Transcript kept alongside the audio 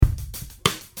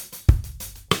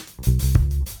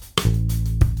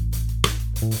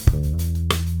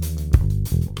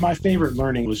My favorite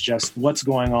learning was just what's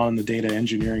going on in the data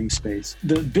engineering space.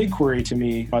 The BigQuery to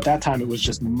me, at that time, it was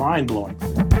just mind-blowing.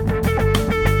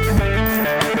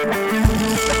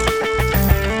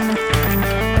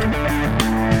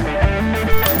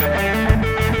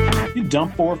 You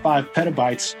dump 4 or 5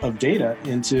 petabytes of data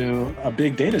into a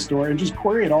big data store and just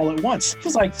query it all at once. It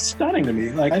was like stunning to me.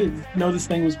 Like I didn't know this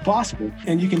thing was possible.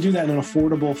 And you can do that in an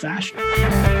affordable fashion.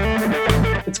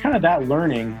 It's kind of that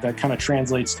learning that kind of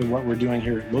translates to what we're doing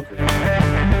here at Looker.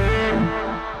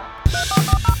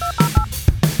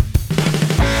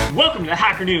 Welcome to the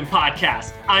Hacker Noon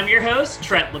podcast. I'm your host,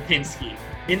 Trent Lipinski.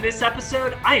 In this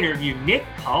episode, I interview Nick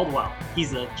Caldwell.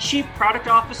 He's a Chief Product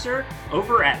Officer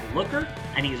over at Looker,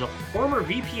 and he's a former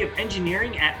VP of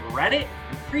Engineering at Reddit.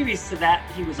 And previous to that,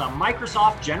 he was a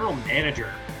Microsoft General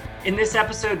Manager. In this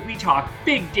episode, we talk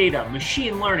big data,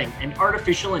 machine learning, and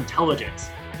artificial intelligence.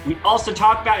 We also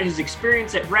talk about his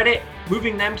experience at Reddit,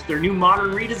 moving them to their new modern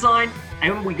redesign,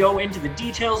 and we go into the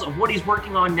details of what he's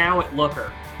working on now at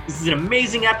Looker. This is an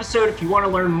amazing episode if you want to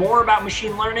learn more about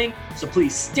machine learning, so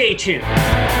please stay tuned.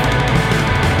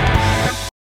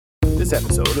 This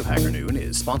episode of Hacker Noon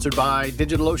is sponsored by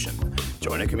DigitalOcean.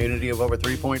 Join a community of over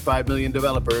 3.5 million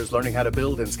developers learning how to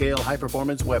build and scale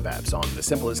high-performance web apps on the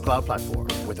simplest cloud platform.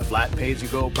 With a flat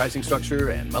pay-as-you-go pricing structure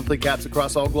and monthly caps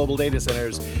across all global data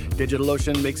centers,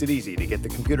 DigitalOcean makes it easy to get the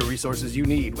computer resources you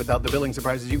need without the billing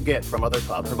surprises you get from other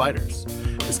cloud providers.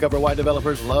 Discover why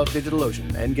developers love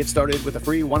DigitalOcean and get started with a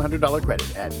free $100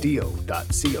 credit at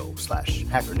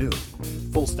do.co/hackernoon.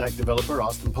 Full-stack developer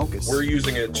Austin Pocus. We're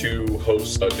using it to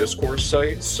host a discourse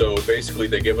site. So basically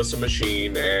they give us a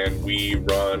machine and we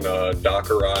run a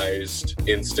Dockerized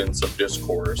instance of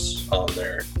Discourse on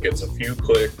there. Gets a few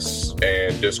clicks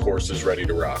and Discourse is ready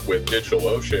to rock. With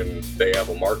DigitalOcean, they have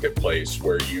a marketplace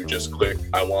where you just click,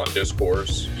 I want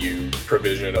Discourse, you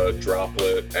provision a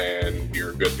droplet, and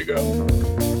you're good to go.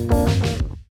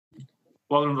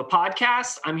 Welcome to the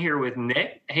podcast. I'm here with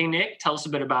Nick. Hey, Nick, tell us a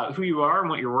bit about who you are and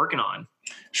what you're working on.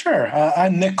 Sure.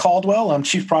 I'm Nick Caldwell. I'm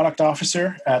Chief Product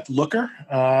Officer at Looker.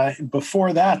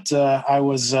 Before that, I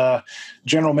was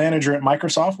General Manager at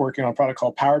Microsoft working on a product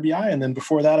called Power BI. And then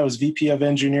before that, I was VP of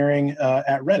Engineering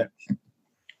at Reddit.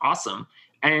 Awesome.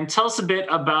 And tell us a bit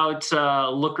about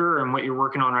Looker and what you're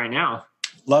working on right now.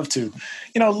 Love to.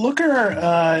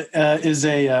 Looker is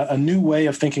a new way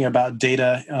of thinking about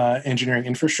data engineering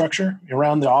infrastructure.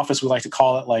 Around the office, we like to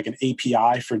call it like an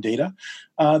API for data.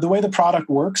 The way the product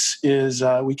works is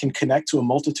we can connect to a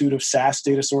multitude of SaaS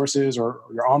data sources or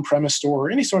your on-premise store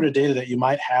or any sort of data that you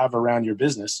might have around your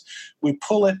business. We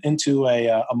pull it into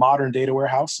a modern data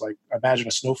warehouse, like imagine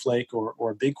a Snowflake or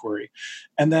a BigQuery.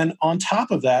 And then on top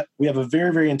of that, we have a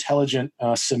very, very intelligent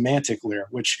semantic layer,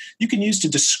 which you can use to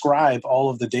describe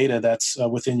all of the data that's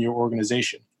within your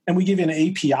organization. And we give you an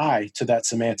API to that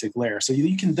semantic layer. So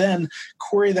you can then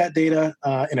query that data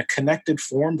in a connected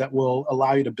form that will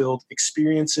allow you to build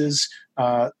experiences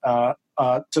to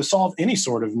solve any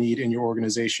sort of need in your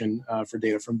organization for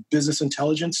data, from business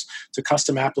intelligence to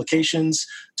custom applications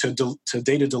to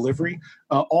data delivery.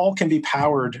 All can be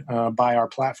powered by our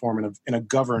platform in a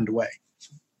governed way.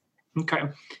 Okay.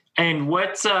 And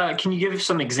what can you give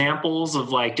some examples of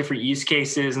like different use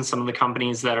cases and some of the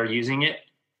companies that are using it?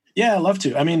 Yeah, I'd love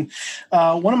to. I mean,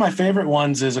 one of my favorite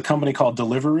ones is a company called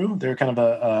Deliveroo. They're kind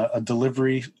of a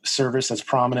delivery service that's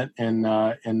prominent in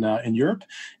Europe,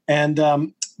 and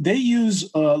they use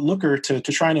Looker to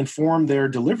try and inform their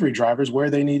delivery drivers where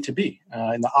they need to be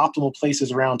in the optimal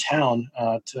places around town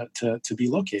to be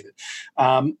located.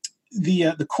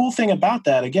 The cool thing about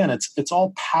that, again, it's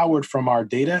all powered from our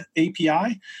data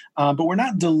API, but we're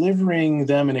not delivering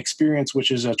them an experience which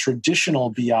is a traditional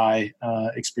BI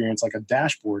experience like a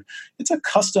dashboard. It's a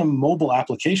custom mobile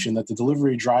application that the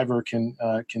delivery driver can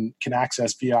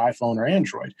access via iPhone or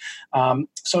Android.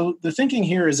 So the thinking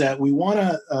here is that we want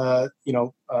to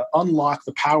unlock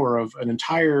the power of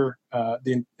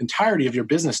the entirety of your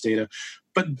business data,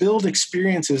 but build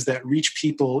experiences that reach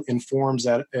people in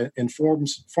formats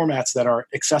that are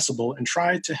accessible and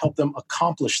try to help them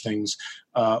accomplish things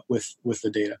with the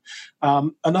data.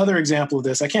 Another example of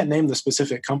this, I can't name the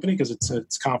specific company because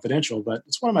it's confidential, but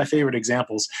it's one of my favorite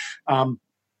examples.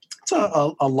 It's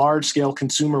a large-scale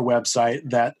consumer website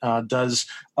that does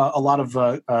a lot of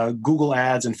Google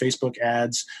ads and Facebook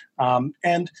ads.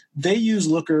 And they use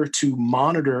Looker to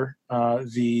monitor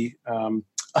the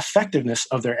effectiveness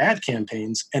of their ad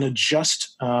campaigns and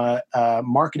adjust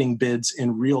marketing bids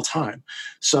in real time.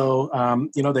 So,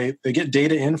 they get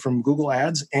data in from Google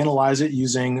Ads, analyze it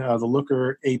using the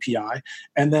Looker API,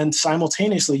 and then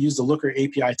simultaneously use the Looker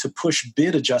API to push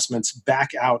bid adjustments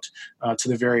back out to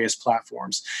the various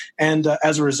platforms. And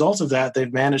as a result of that,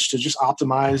 they've managed to just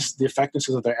optimize the effectiveness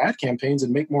of their ad campaigns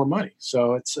and make more money.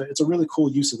 So it's a really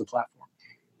cool use of the platform.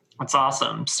 That's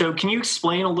awesome. So can you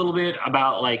explain a little bit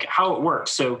about like how it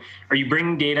works? So are you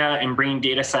bringing data and bringing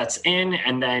data sets in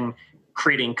and then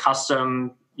creating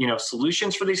custom,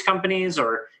 solutions for these companies,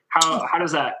 or how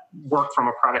does that work from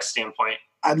a product standpoint?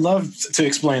 I'd love to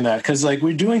explain that because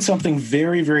we're doing something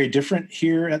very, very different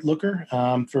here at Looker.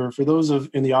 For those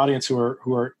in the audience who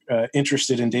are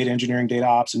interested in data engineering, data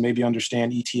ops, and maybe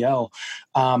understand ETL,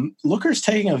 Looker is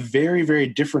taking a very, very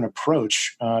different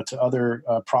approach to other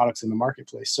products in the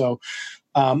marketplace. So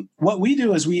what we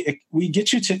do is we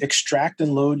get you to extract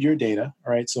and load your data.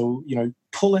 All right, so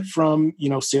pull it from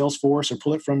Salesforce or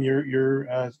pull it from your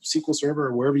SQL Server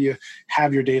or wherever you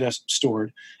have your data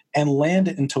stored, and land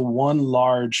it into one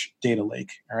large data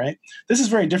lake. All right. This is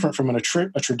very different from a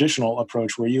traditional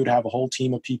approach where you would have a whole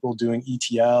team of people doing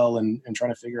ETL and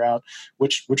trying to figure out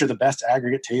which are the best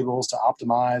aggregate tables to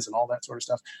optimize and all that sort of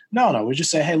stuff. No, we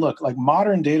just say, hey, look,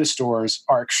 modern data stores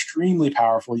are extremely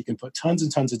powerful. You can put tons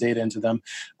and tons of data into them.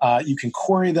 You can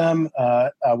query them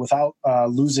without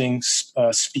losing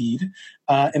speed.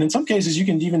 And in some cases, you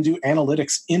can even do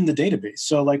analytics in the database.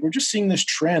 So we're just seeing this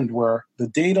trend where the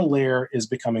data layer is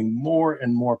becoming more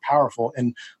and more powerful,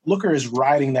 and Looker is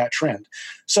riding that trend.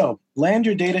 So land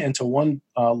your data into one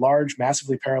large,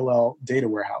 massively parallel data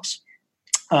warehouse.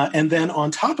 And then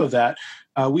on top of that,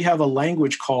 we have a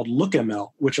language called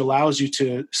LookML, which allows you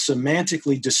to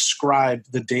semantically describe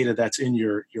the data that's in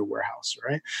your warehouse,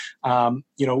 right?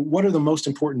 What are the most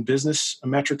important business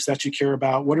metrics that you care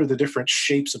about? What are the different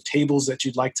shapes of tables that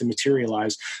you'd like to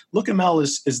materialize? LookML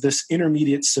is this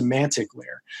intermediate semantic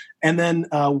layer. And then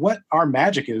what our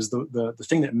magic is, the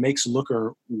thing that makes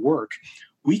Looker work,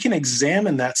 we can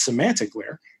examine that semantic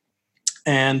layer.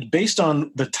 And based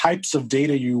on the types of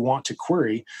data you want to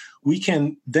query, we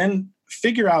can then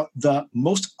figure out the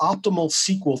most optimal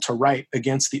SQL to write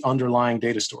against the underlying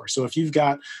data store. So if you've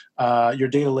got your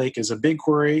data lake is a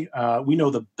BigQuery, we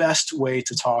know the best way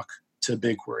to talk to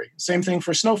BigQuery. Same thing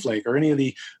for Snowflake or any of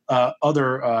the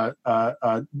other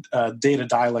data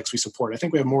dialects we support. I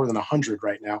think we have more than 100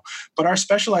 right now. But our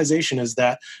specialization is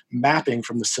that mapping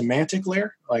from the semantic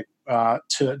layer,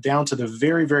 down to the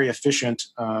very, very efficient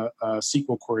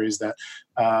SQL queries that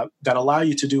allow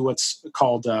you to do what's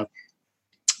called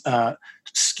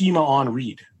schema on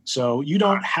read. So you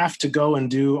don't have to go and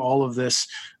do all of this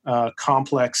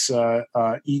complex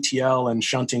ETL and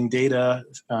shunting data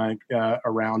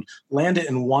around. Land it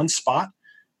in one spot,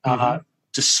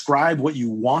 describe what you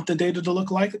want the data to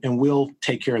look like, and we'll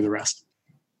take care of the rest.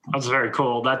 That's very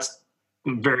cool. That's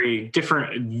very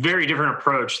different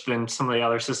approach than some of the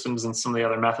other systems and some of the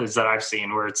other methods that I've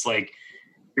seen, where it's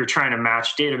you're trying to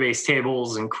match database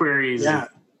tables and queries. Yeah.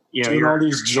 Doing all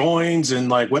these joins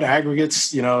and what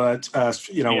aggregates,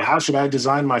 how should I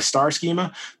design my star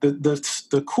schema?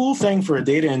 The cool thing for a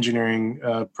data engineering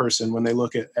person when they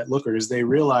look at Looker is they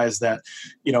realize that,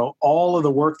 all of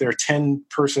the work their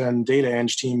 10-person data eng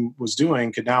team was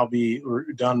doing could now be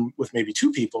done with maybe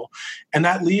 2 people. And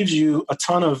that leaves you a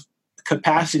ton of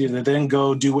capacity to then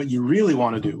go do what you really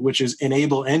want to do, which is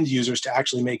enable end users to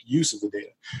actually make use of the data.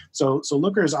 So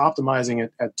Looker is optimizing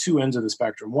it at 2 ends of the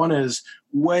spectrum. One is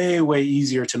way, way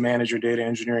easier to manage your data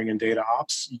engineering and data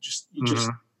ops. You just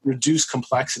reduce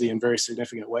complexity in very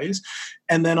significant ways.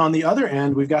 And then on the other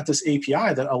end, we've got this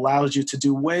API that allows you to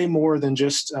do way more than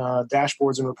just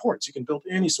dashboards and reports. You can build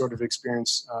any sort of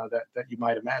experience that you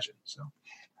might imagine. So.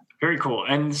 Very cool.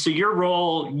 And so your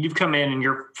role, you've come in and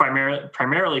you're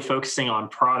primarily focusing on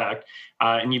product,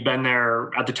 and you've been there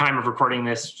at the time of recording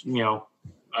this,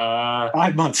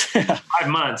 5 months. 5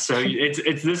 months. So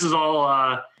this is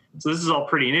all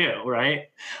pretty new, right?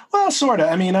 Well, sort of.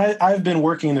 I mean, I've been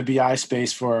working in the BI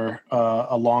space for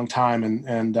a long time,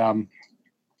 and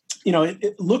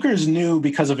Looker's new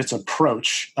because of its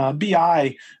approach.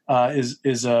 BI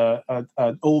is an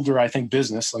older, I think,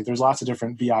 business. There's lots of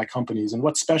different BI companies, and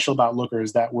what's special about Looker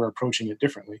is that we're approaching it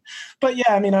differently. But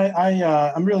yeah, I mean,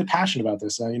 I'm really passionate about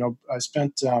this. I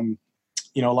spent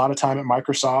a lot of time at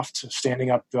Microsoft,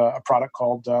 standing up a product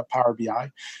called Power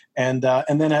BI, and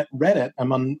then at Reddit,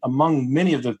 among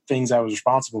many of the things I was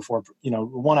responsible for.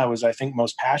 One I was, I think,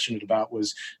 most passionate about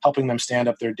was helping them stand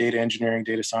up their data engineering,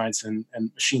 data science, and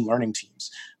machine learning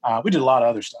teams. We did a lot of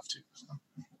other stuff too. So.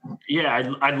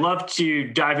 Yeah, I'd love to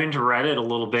dive into Reddit a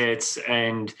little bit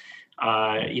and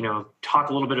talk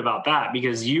a little bit about that,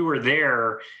 because you were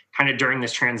there kind of during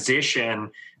this transition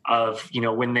of,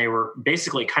 when they were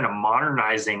basically kind of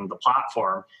modernizing the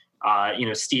platform.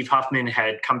 Steve Huffman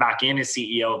had come back in as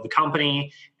CEO of the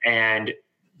company, and,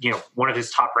 one of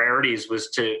his top priorities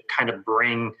was to kind of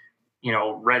bring,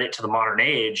 Reddit to the modern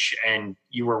age. And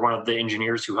you were one of the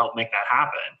engineers who helped make that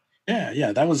happen.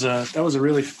 Yeah, that was a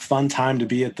really fun time to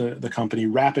be at the company.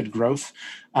 Rapid growth.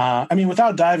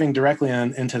 Without diving directly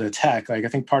into the tech, I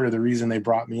think part of the reason they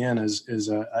brought me in is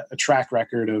a track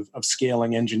record of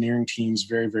scaling engineering teams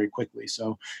very, very quickly.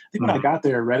 So I think when I got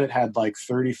there, Reddit had like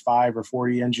 35 or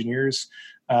 40 engineers,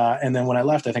 and then when I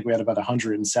left, I think we had about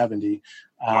 170.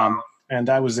 Wow. And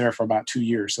I was there for about 2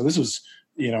 years. So this was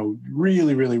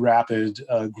really, really rapid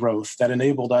growth that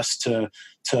enabled us to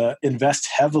invest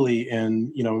heavily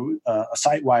in, a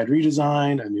site-wide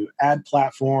redesign, a new ad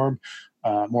platform,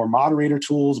 more moderator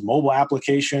tools, mobile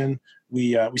application.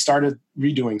 We started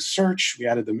redoing search. We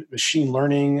added the machine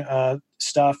learning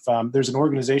stuff. There's an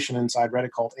organization inside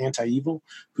Reddit called Anti-Evil,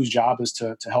 whose job is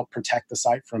to help protect the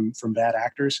site from bad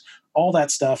actors. All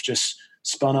that stuff just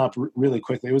spun up really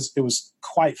quickly. It was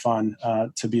quite fun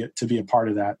to be a part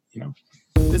of that.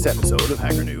 This episode of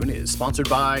Hacker Noon is sponsored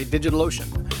by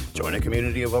DigitalOcean. Join a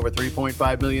community of over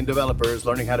 3.5 million developers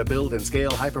learning how to build and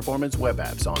scale high-performance web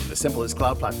apps on the simplest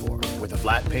cloud platform. With a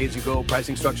flat pay-as-you-go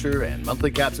pricing structure and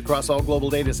monthly caps across all global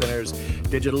data centers,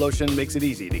 DigitalOcean makes it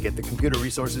easy to get the computer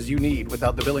resources you need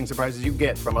without the billing surprises you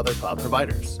get from other cloud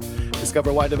providers.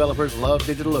 Discover why developers love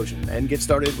DigitalOcean and get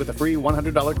started with a free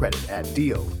 $100 credit at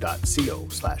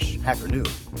do.co/hackernoon.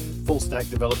 Full-stack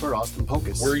developer Austin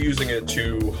Pocus. We're using it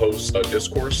to host a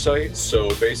discourse site. So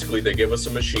basically they give us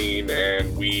a machine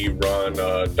and we run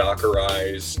a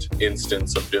Dockerized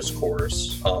instance of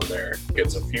Discourse on there.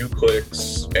 Gets a few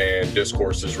clicks and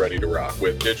Discourse is ready to rock.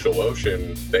 With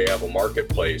DigitalOcean, they have a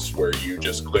marketplace where you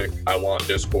just click, I want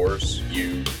Discourse,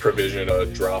 you provision a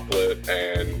droplet,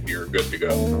 and you're good to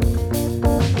go.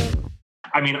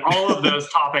 All of those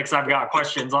topics, I've got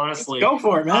questions, honestly. Go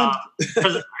for it, man.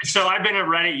 So I've been a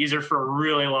Reddit user for a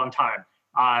really long time.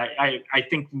 I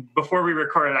think before we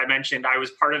recorded, I mentioned I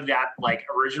was part of that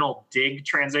original Dig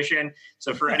transition.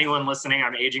 So for anyone listening,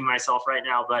 I'm aging myself right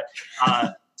now. But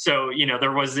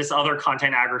there was this other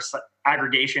content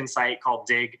aggregation site called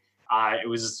Dig. It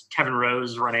was Kevin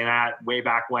Rose running that way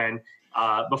back when.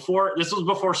 This was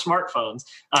before smartphones.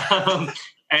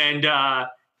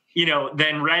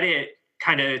 Then Reddit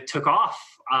kind of took off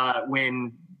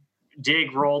when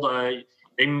Dig rolled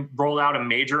out a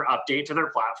major update to their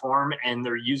platform, and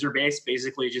their user base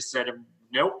basically just said,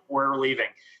 nope, we're leaving.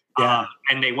 Yeah.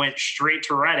 And they went straight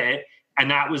to Reddit.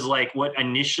 And that was what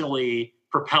initially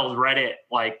propelled Reddit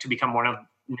to become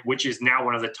which is now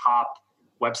one of the top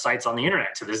websites on the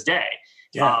internet to this day.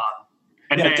 Yeah.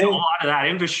 A lot of that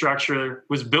infrastructure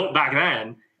was built back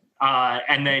then.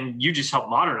 And then you just helped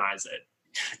modernize it.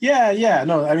 Yeah.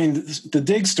 No, the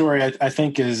Dig story, I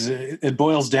think, it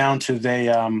boils down to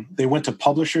they went to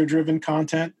publisher-driven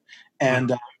content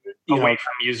and away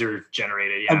from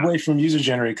user-generated. Yeah. Away from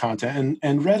user-generated content,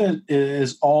 and Reddit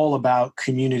is all about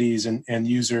communities and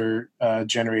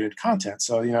user-generated content.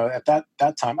 So at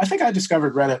that time, I think I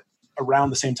discovered Reddit around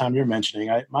the same time you're mentioning.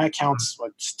 My account's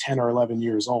 10 or 11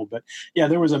 years old, but yeah,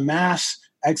 there was a mass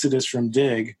exodus from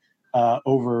Dig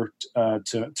over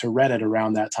to Reddit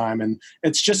around that time, and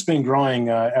it's just been growing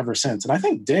ever since. And I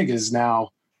think Dig is now,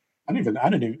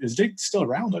 is Dig still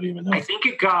around? I don't even know. I think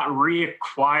it got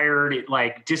reacquired.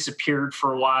 It disappeared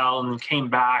for a while and then came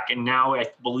back, and now I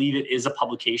believe it is a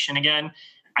publication again.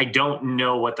 I don't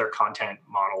know what their content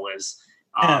model is.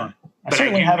 I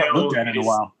certainly haven't looked at it in a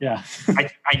while. Yeah.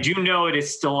 I do know it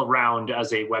is still around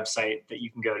as a website that you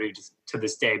can go to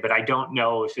this day, but I don't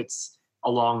know if it's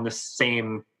along the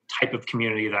same type of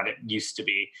community that it used to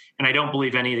be. And I don't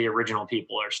believe any of the original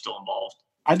people are still involved.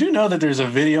 I do know that there's a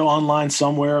video online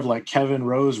somewhere of Kevin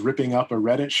Rose ripping up a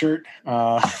Reddit shirt.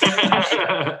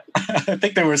 I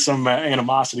think there was some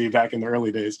animosity back in the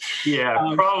early days.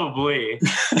 Yeah, probably.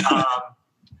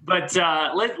 But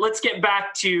let's get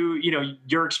back to,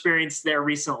 your experience there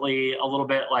recently a little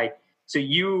bit. So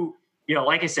you,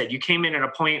 like I said, you came in at a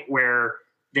point where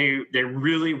they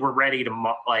really were ready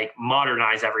to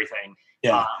modernize everything.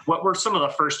 Yeah. What were some of the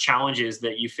first challenges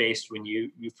that you faced when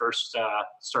you first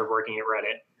started working at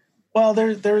Reddit? Well,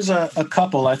 there's a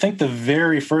couple. I think the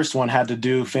very first one had to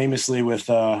do famously with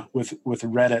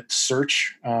Reddit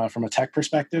search from a tech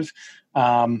perspective.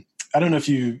 I don't know if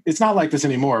it's not like this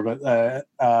anymore, but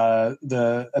at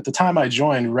the time I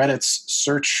joined, Reddit's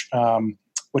search,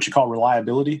 what you call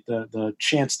reliability, the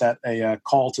chance that a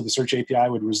call to the search API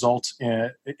would result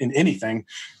in anything,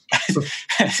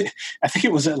 I think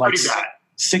it was at like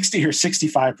 60 or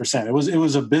 65%. It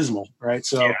was abysmal, right?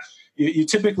 So. Yeah. You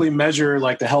typically measure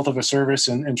like the health of a service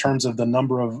in terms of the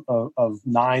number of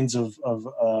nines of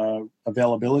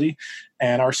availability,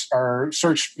 and our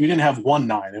search, we didn't have 1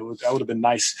 9. That would have been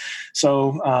nice.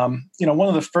 So one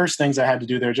of the first things I had to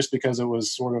do there, just because it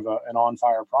was sort of an on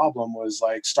fire problem, was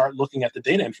like start looking at the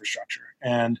data infrastructure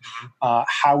and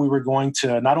how we were going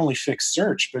to not only fix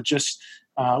search, but just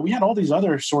we had all these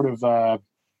other sort of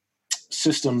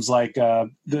systems, like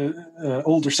the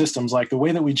older systems, like the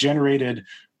way that we generated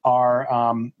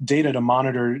our data to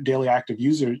monitor daily active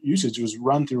user usage was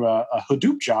run through a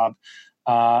Hadoop job,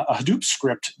 a Hadoop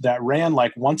script that ran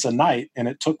like once a night, and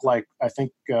it took like I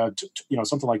think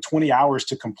something like 20 hours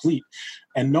to complete,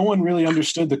 and no one really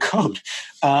understood the code.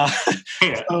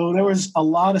 So there was a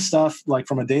lot of stuff like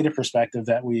from a data perspective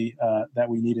that we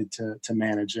needed to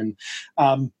manage, and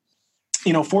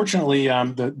fortunately,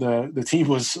 the team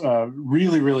was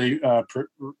really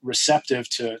receptive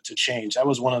to change. That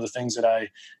was one of the things that I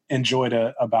enjoyed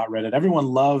about Reddit. Everyone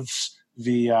loves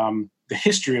the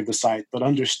history of the site, but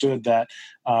understood that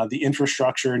the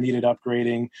infrastructure needed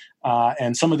upgrading,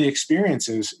 and some of the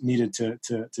experiences needed to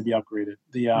be upgraded.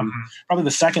 Probably the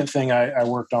second thing I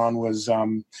worked on was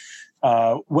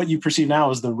what you perceive now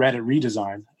as the Reddit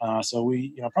redesign. So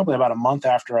we, probably about a month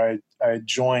after I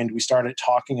joined, we started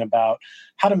talking about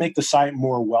how to make the site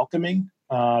more welcoming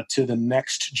to the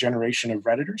next generation of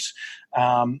Redditors.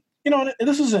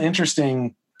 This is an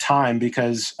interesting time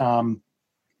because,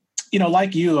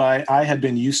 like you, I had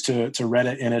been used to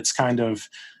Reddit in its kind of,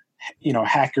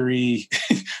 hackery,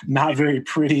 not very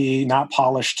pretty, not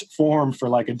polished form for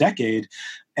like a decade.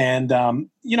 And,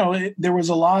 there was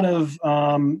a lot of,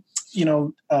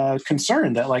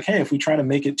 concern that like, hey, if we try to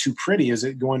make it too pretty, is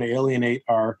it going to alienate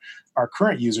our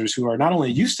current users who are not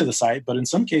only used to the site, but in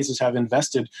some cases have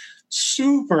invested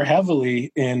super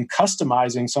heavily in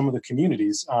customizing some of the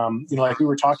communities. Like we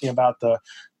were talking about, the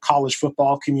college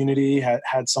football community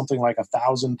had something like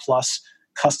 1,000 plus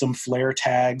custom flare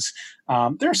tags.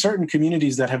 There are certain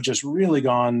communities that have just really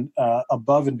gone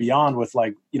above and beyond with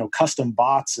like, custom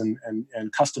bots and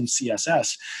custom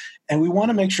CSS. And we want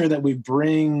to make sure that we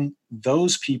bring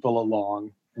those people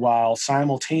along while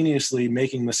simultaneously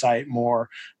making the site more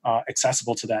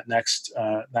accessible to that next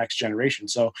generation.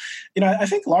 So, I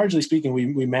think largely speaking,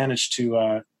 we managed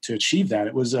to achieve that.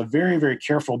 It was a very, very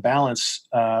careful balance,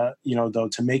 though,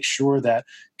 to make sure that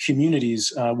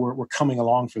communities were coming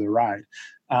along for the ride.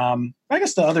 I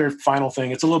guess the other final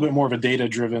thing, it's a little bit more of a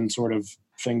data-driven sort of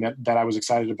thing that I was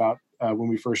excited about when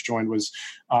we first joined, was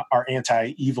our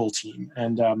anti-evil team.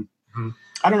 And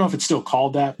I don't know if it's still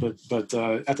called that, but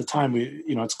at the time,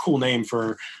 it's a cool name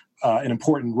for an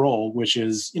important role, which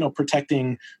is,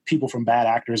 protecting people from bad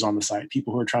actors on the site,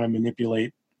 people who are trying to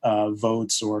manipulate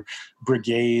votes or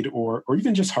brigade or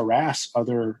even just harass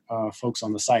other folks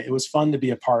on the site. It was fun to be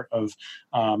a part of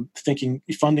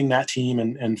funding that team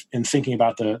and thinking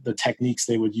about the techniques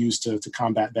they would use to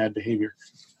combat bad behavior.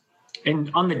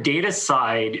 And on the data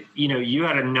side, you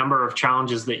had a number of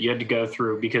challenges that you had to go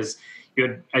through because you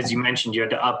had, as you mentioned, you had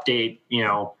to update,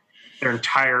 their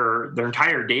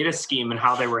entire data scheme and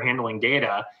how they were handling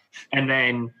data. And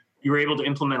then you were able to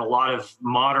implement a lot of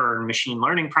modern machine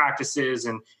learning practices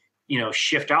and,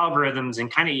 shift algorithms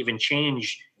and kind of even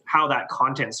change how that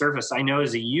content surfaced. I know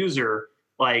as a user,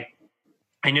 like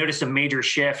I noticed a major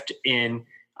shift in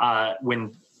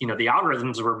when, the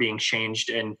algorithms were being changed.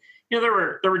 And, there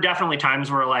were definitely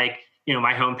times where like,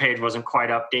 my homepage wasn't quite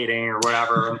updating or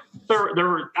whatever.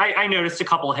 I noticed a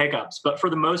couple of hiccups, but for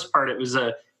the most part, it was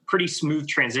a pretty smooth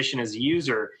transition as a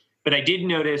user. But I did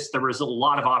notice there was a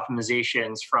lot of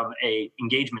optimizations from a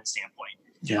engagement standpoint.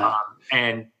 Yeah.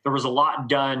 And there was a lot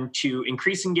done to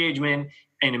increase engagement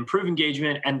and improve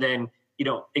engagement. And then,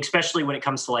 especially when it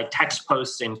comes to like text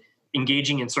posts and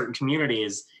engaging in certain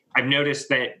communities, I've noticed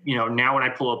that, now when I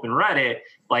pull open Reddit,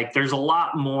 like there's a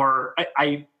lot more,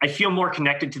 I feel more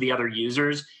connected to the other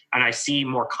users and I see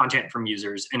more content from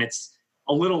users, and it's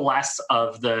a little less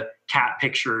of the cat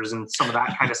pictures and some of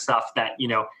that kind of stuff that,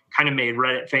 kind of made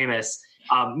Reddit famous.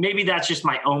 Maybe that's just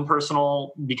my own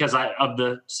personal, because of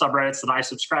the subreddits that I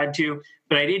subscribe to,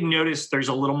 but I did notice there's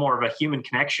a little more of a human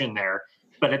connection there.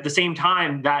 But at the same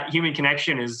time, that human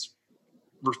connection is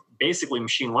basically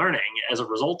machine learning as a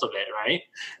result of it, right?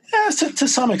 Yeah, to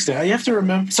some extent. You have to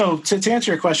remember. So to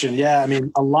answer your question, yeah, I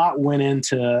mean, a lot went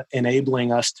into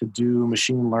enabling us to do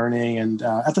machine learning. And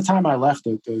at the time I left,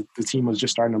 the team was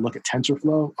just starting to look at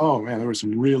TensorFlow. Oh man, there was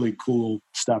some really cool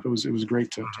stuff. It was great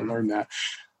to learn that.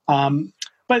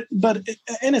 But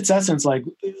in its essence, like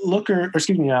Reddit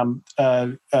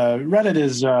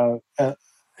is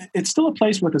it's still a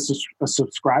place with a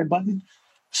subscribe button,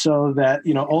 so that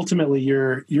ultimately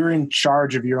you're in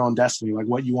charge of your own destiny, like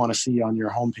what you want to see on your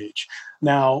homepage.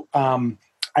 Now,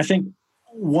 I think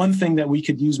one thing that we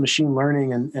could use machine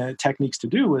learning and techniques to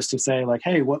do is to say like,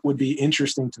 hey, what would be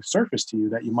interesting to surface to you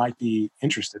that you might be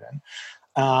interested in?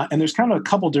 And there's kind of a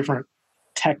couple different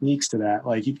techniques to that.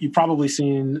 Like you've probably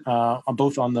seen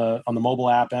both on the mobile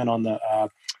app and on the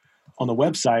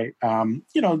website,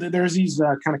 there's these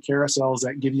kind of carousels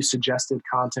that give you suggested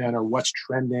content or what's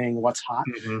trending, what's hot.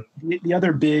 Mm-hmm. The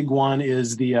other big one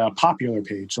is the popular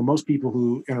page. So most people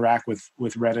who interact with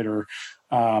Reddit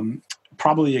are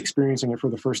probably experiencing it for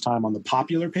the first time on the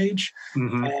popular page.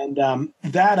 Mm-hmm. And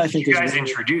that I think you guys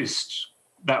introduced.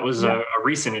 That was a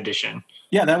recent addition.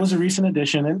 Yeah, that was a recent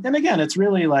addition. And again, it's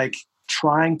really like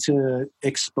trying to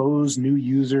expose new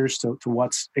users to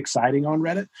what's exciting on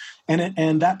Reddit,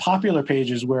 and that popular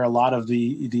page is where a lot of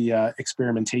the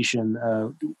experimentation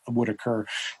would occur,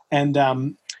 and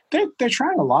they're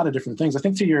trying a lot of different things. I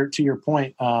think to your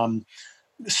point,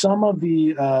 some of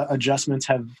the adjustments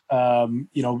have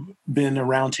been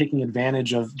around taking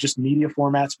advantage of just media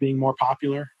formats being more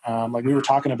popular. Like we were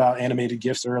talking about animated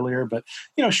GIFs earlier, but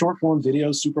short form video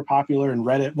is super popular. And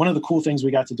Reddit, one of the cool things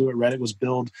we got to do at Reddit was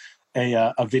build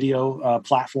a video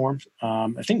platform.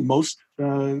 I think most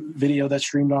video that's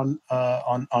streamed on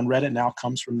Reddit now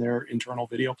comes from their internal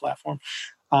video platform.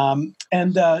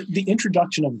 And the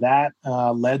introduction of that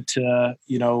led to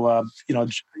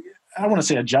I don't want to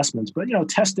say adjustments, but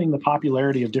testing the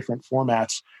popularity of different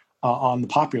formats on the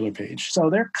popular page. So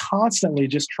they're constantly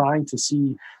just trying to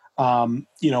see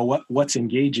what's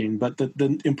engaging. But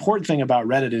the important thing about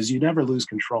Reddit is you never lose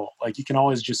control. Like you can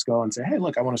always just go and say, hey,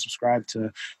 look, I want to subscribe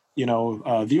to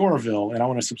the Orville, and I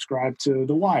want to subscribe to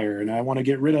The Wire, and I want to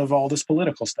get rid of all this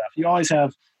political stuff. You always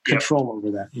have control over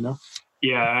that,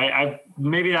 Yeah, I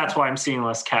maybe that's why I'm seeing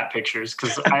less cat pictures,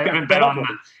 because I haven't been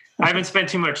I haven't spent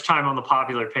too much time on the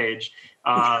popular page.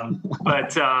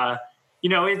 But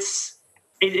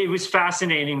it was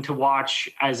fascinating to watch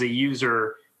as a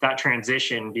user that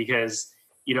transition, because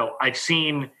I've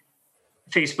seen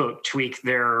Facebook tweak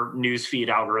their newsfeed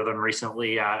algorithm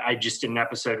recently. I just did an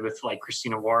episode with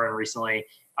Christina Warren recently.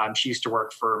 She used to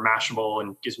work for Mashable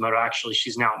and Gizmodo. Actually,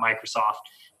 she's now at Microsoft.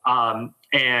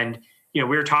 And we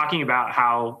were talking about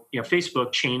how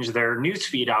Facebook changed their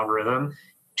newsfeed algorithm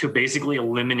to basically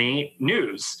eliminate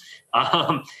news.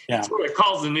 That's what it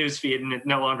calls the newsfeed, and it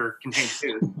no longer contains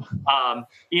news. And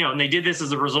they did this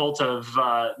as a result of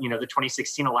the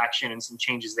 2016 election and some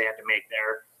changes they had to make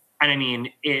there. And I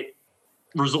mean, it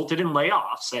resulted in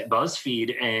layoffs at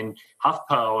BuzzFeed and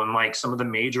HuffPo and some of the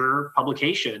major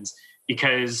publications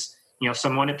because,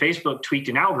 someone at Facebook tweaked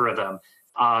an algorithm.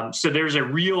 So there's a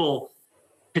real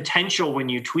potential when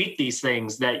you tweak these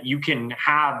things that you can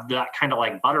have that kind of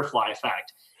butterfly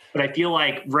effect. But I feel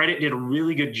like Reddit did a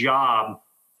really good job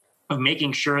of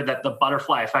making sure that the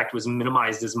butterfly effect was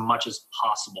minimized as much as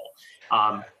possible.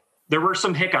 There were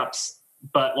some hiccups,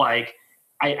 but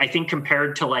I think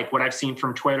compared to what I've seen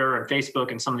from Twitter and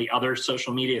Facebook and some of the other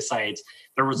social media sites,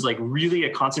 there was really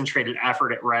a concentrated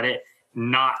effort at Reddit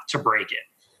not to break it.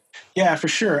 Yeah, for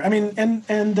sure. I mean,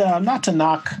 and not to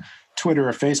knock Twitter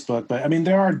or Facebook, but I mean,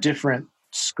 there are different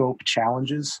scope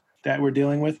challenges that we're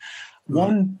dealing with.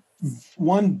 Mm-hmm.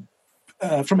 One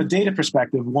from a data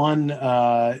perspective, one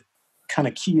kind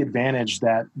of key advantage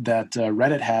that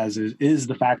Reddit has is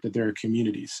the fact that there are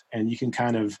communities, and you can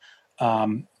kind of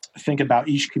think about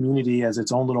each community as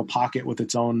its own little pocket with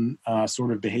its own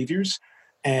sort of behaviors.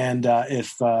 And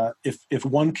if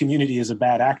one community is a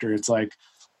bad actor, it's like,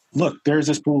 look, there's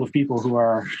this pool of people who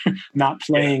are not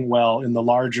playing well in the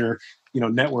larger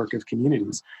network of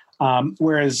communities.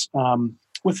 Whereas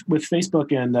with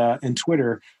Facebook and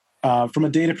Twitter, from a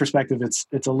data perspective,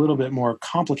 it's a little bit more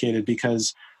complicated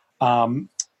because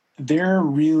they're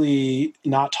really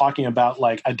not talking about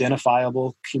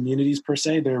identifiable communities per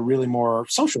se. They're really more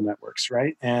social networks,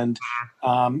 right? And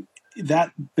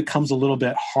that becomes a little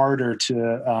bit harder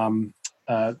to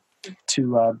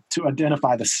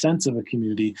identify the sense of a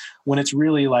community when it's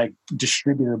really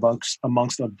distributed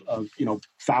amongst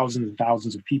thousands and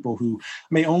thousands of people who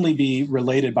may only be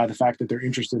related by the fact that they're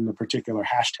interested in a particular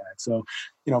hashtag. So,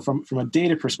 from a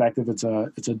data perspective, it's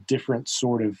a different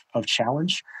sort of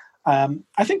challenge.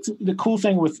 I think the cool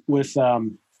thing with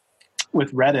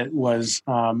Reddit was,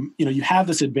 you have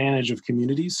this advantage of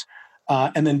communities.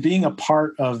 And then being a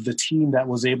part of the team that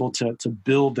was able to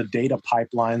build the data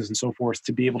pipelines and so forth,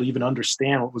 to be able to even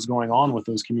understand what was going on with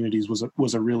those communities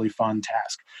was a really fun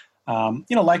task.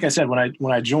 Like I said,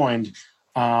 when I joined,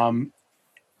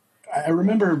 I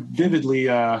remember vividly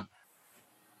the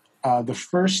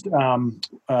first one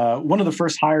of the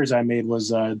first hires I made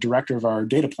was director of our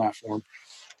data platform.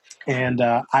 And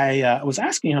I was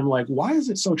asking him, like, why is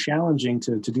it so challenging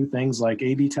to do things like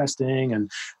A/B testing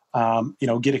and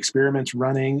get experiments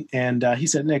running? And he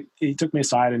said, Nick, he took me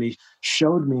aside and he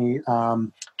showed me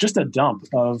just a dump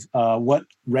of what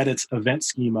Reddit's event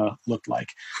schema looked like.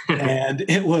 And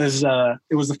it was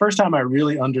the first time I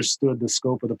really understood the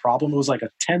scope of the problem. It was like a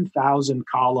 10,000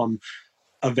 column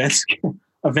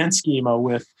event schema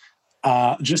with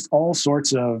just all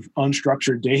sorts of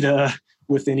unstructured data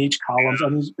within each column. I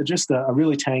mean, just a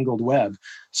really tangled web.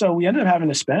 So we ended up having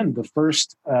to spend the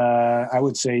first, I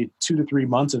would say, 2 to 3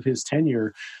 months of his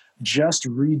tenure just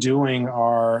redoing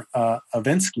our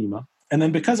event schema. And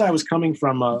then because I was coming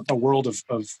from a world of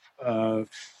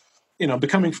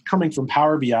coming from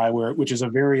Power BI, which is a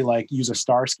very use a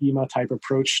star schema type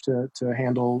approach to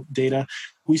handle data,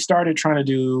 we started trying to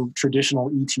do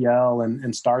traditional ETL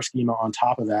and star schema on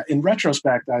top of that. In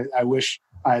retrospect, I wish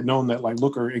I had known that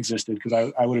Looker existed,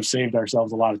 because I would have saved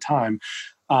ourselves a lot of time.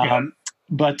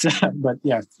 But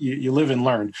yeah, you live and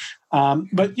learn.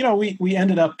 But we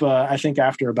ended up, I think,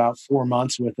 after about 4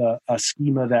 months with a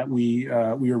schema that we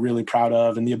were really proud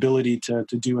of, and the ability to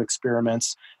do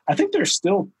experiments. I think there's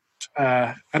still,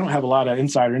 I don't have a lot of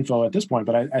insider info at this point,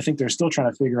 but I think they're still trying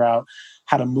to figure out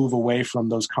how to move away from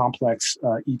those complex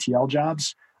ETL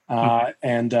jobs.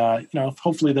 And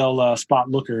hopefully they'll spot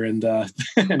Looker and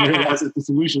realize that the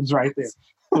solution's right there.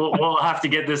 We'll have to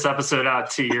get this episode out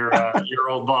to your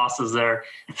old bosses there.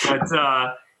 But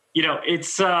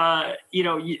it's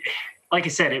like I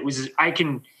said, it was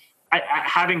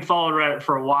having followed Reddit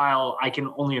for a while, I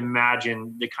can only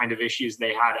imagine the kind of issues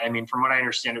they had. I mean, from what I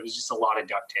understand, it was just a lot of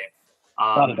duct tape.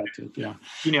 A lot of duct tape, yeah.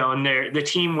 And the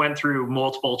team went through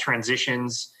multiple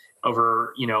transitions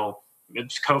over,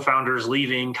 co-founders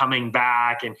leaving, coming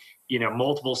back, and,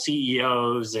 multiple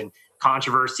CEOs and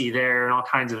controversy there and all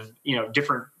kinds of,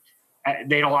 different,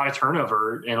 they had a lot of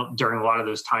turnover during a lot of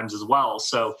those times as well.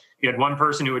 So you had one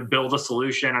person who would build a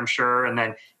solution, I'm sure, and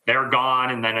then they're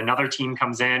gone, and then another team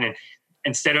comes in, and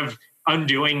instead of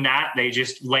undoing that, they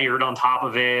just layered on top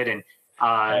of it. And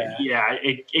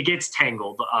it gets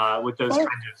tangled with those kinds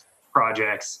of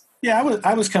projects. Yeah,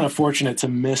 I was kind of fortunate to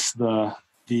miss the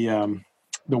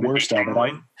worst of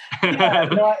it.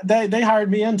 They hired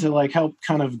me in to help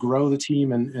kind of grow the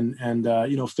team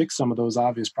and fix some of those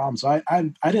obvious problems. So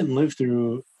I didn't live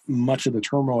through much of the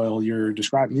turmoil you're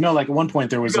describing. At one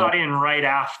point there was in right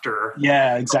after.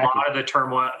 Yeah, exactly. A lot of the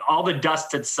turmoil, all the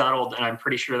dust had settled, and I'm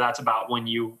pretty sure that's about when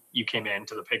you came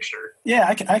into the picture.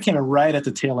 Yeah, I came right at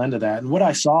the tail end of that, and what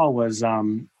I saw was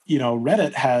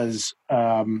Reddit has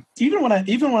even when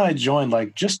I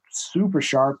joined, just super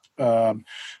sharp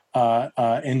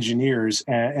engineers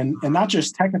and not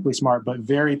just technically smart, but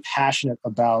very passionate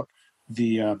about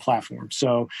the platform.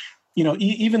 So,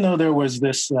 even though there was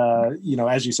this,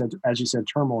 as you said,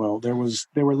 turmoil, they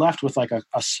were left with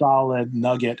a solid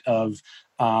nugget of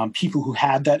people who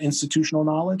had that institutional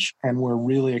knowledge and were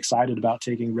really excited about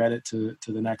taking Reddit to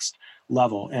the next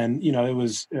level. And it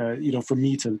was for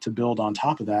me to build on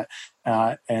top of that,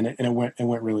 and it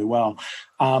went really well.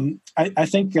 I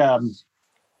think.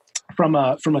 From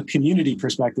a community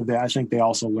perspective, I think they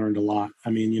also learned a lot. I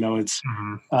mean, it's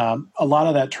a lot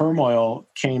of that turmoil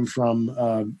came from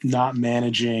not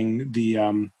managing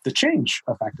the change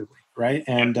effectively, right?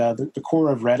 And the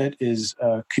core of Reddit is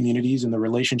communities and the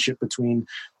relationship between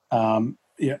Reddit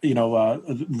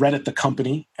the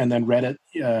company and then Reddit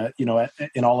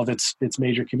in all of its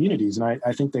major communities. And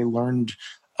I think they learned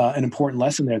an important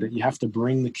lesson there, that you have to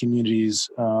bring the communities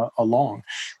along.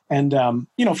 And,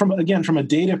 from a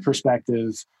data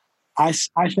perspective, I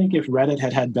think if Reddit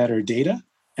had better data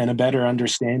and a better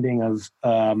understanding of,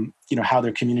 how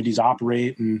their communities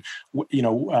operate and,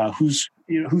 who's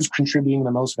contributing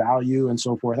the most value and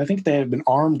so forth, I think they have been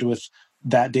armed with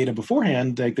that data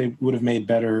beforehand, they would have made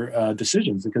better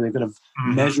decisions, because they could have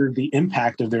measured the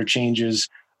impact of their changes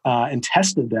and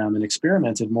tested them and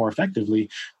experimented more effectively.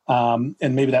 And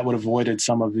maybe that would have avoided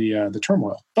some of the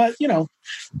turmoil. But,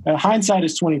 hindsight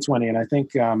is 20/20. And I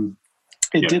think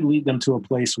it did lead them to a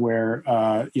place where,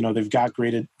 they've got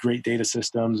great data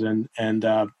systems and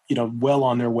well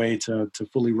on their way to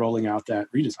fully rolling out that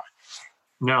redesign.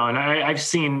 No, and I've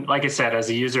seen, like I said,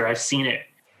 as a user, I've seen it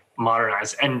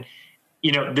modernize. And,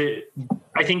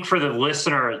 I think for the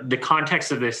listener, the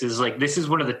context of this is like, this is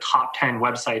one of the top 10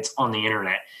 websites on the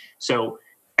internet. So,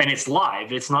 and it's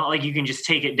live. It's not like you can just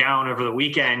take it down over the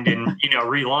weekend and,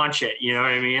 relaunch it. You know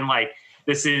what I mean? Like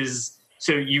this is,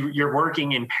 so you're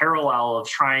working in parallel of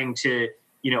trying to,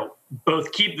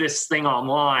 both keep this thing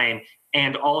online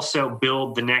and also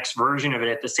build the next version of it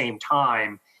at the same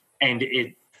time. And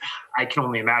I can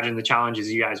only imagine the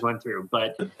challenges you guys went through,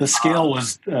 but the scale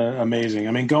was amazing.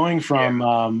 I mean, going from,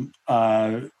 when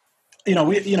I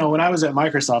was at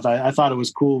Microsoft, I thought it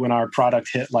was cool when our product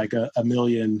hit like a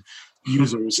million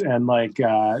users, and like,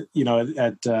 at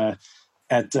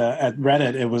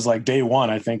Reddit, it was like day one.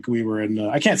 I think we were in,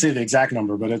 I can't say the exact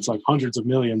number, but it's like hundreds of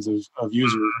millions of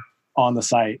users on the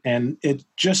site. And it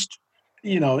just,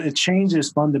 it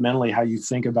changes fundamentally how you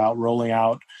think about rolling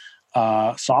out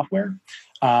software.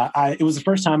 It was the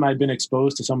first time I'd been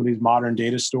exposed to some of these modern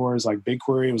data stores like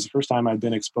BigQuery. It was the first time I'd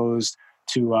been exposed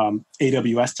to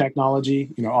AWS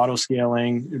technology, auto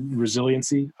scaling,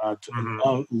 resiliency.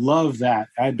 Love that.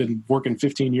 I'd been working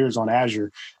 15 years on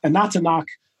Azure, and not to knock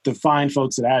the fine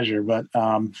folks at Azure, but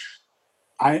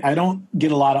I don't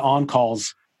get a lot of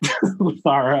on-calls with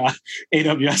our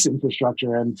AWS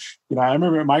infrastructure. And, I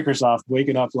remember at Microsoft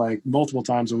waking up like multiple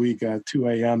times a week at 2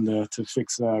 a.m. to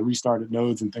fix restarted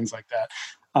nodes and things like that.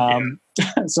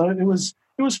 So it was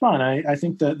fun. I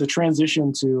think that the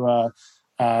transition to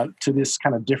this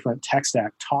kind of different tech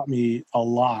stack taught me a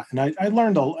lot. And I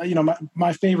learned,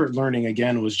 my favorite learning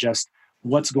again was just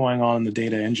what's going on in the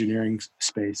data engineering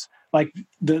space. Like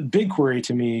the BigQuery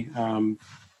to me,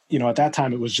 at that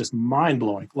time it was just mind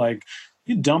blowing. Like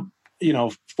you dump,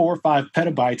 4 or 5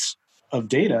 petabytes of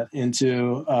data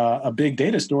into a big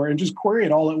data store and just query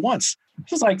it all at once.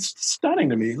 It's just like stunning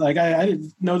to me. Like I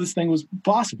didn't know this thing was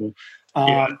possible.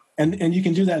 And you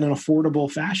can do that in an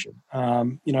affordable fashion.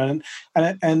 And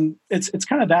it's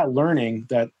kind of that learning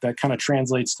that kind of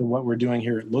translates to what we're doing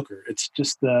here at Looker. It's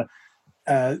just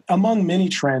among many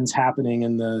trends happening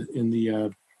in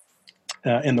the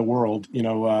world.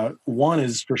 One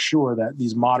is for sure that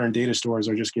these modern data stores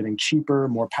are just getting cheaper,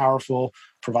 more powerful,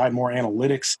 provide more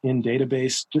analytics in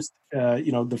database. Just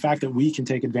the fact that we can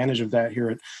take advantage of that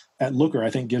here at Looker, I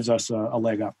think, gives us a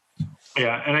leg up.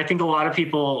 Yeah, and I think a lot of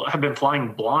people have been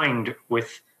flying blind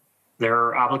with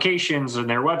their applications and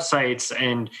their websites,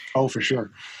 and for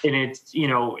sure. And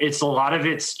it's a lot of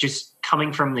it's just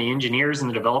coming from the engineers and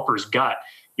the developers' gut.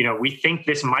 We think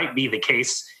this might be the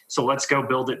case, so let's go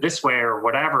build it this way or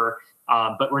whatever.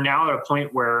 But we're now at a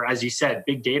point where, as you said,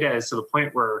 big data is to the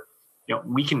point where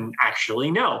we can actually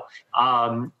know,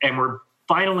 and we're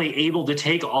finally able to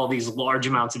take all these large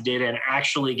amounts of data and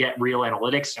actually get real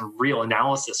analytics and real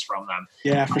analysis from them.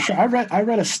 Yeah, for sure. I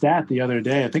read a stat the other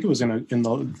day. I think it was in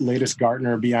the latest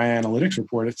Gartner BI analytics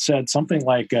report. It said something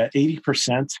like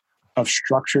 80% of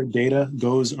structured data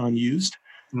goes unused,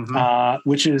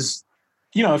 which is,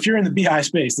 if you're in the BI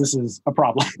space, this is a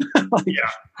problem.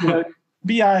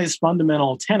 BI's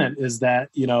fundamental tenet is that,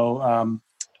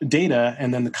 data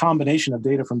and then the combination of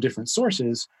data from different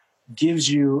sources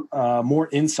gives you more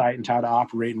insight into how to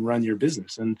operate and run your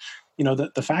business. And,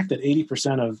 the fact that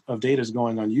 80% of data is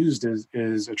going unused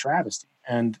is a travesty.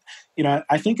 And,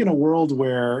 I think in a world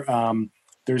where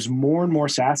there's more and more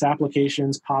SaaS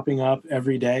applications popping up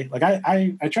every day, like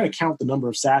I try to count the number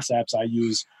of SaaS apps I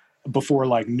use before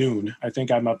like noon. I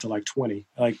think I'm up to like 20.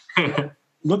 Like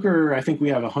Looker, I think we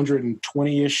have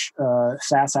 120-ish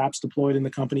SaaS apps deployed in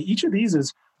the company. Each of these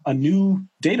is a new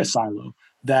data silo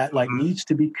that needs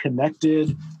to be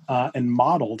connected and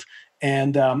modeled.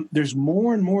 And there's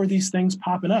more and more of these things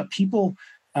popping up. People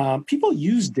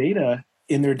use data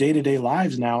in their day-to-day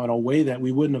lives now in a way that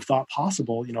we wouldn't have thought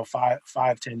possible,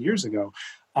 10 years ago.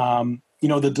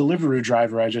 The Deliveroo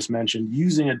driver I just mentioned,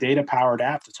 using a data-powered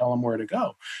app to tell them where to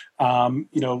go.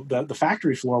 The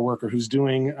factory floor worker who's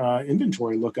doing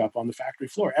inventory lookup on the factory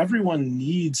floor. Everyone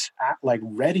needs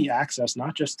ready access,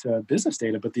 not just to business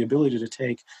data, but the ability to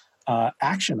take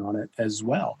action on it as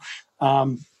well.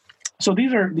 So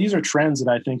these are trends that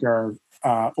I think are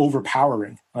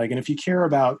overpowering. And if you care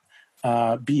about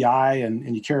BI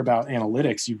and you care about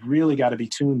analytics, you've really got to be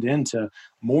tuned into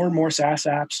more and more SaaS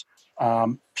apps.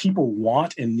 People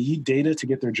want and need data to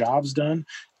get their jobs done.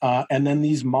 And then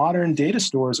these modern data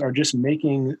stores are just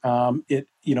making it,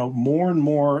 more and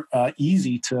more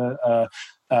easy to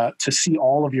see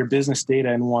all of your business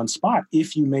data in one spot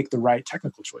if you make the right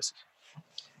technical choices.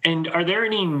 And are there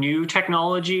any new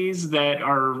technologies that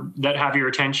have your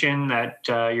attention that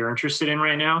you're interested in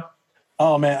right now?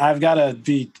 Oh man, I've got to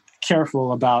be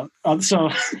careful about.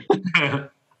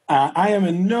 I am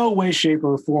in no way, shape,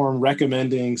 or form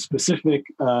recommending specific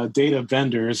data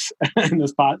vendors in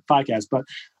this podcast, but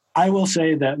I will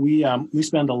say that we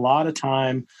spend a lot of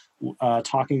time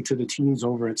talking to the teams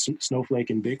over at Snowflake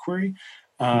and BigQuery,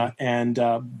 and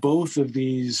both of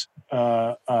these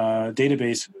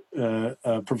database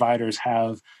providers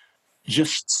have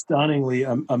just stunningly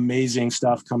amazing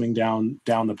stuff coming down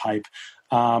the pipe.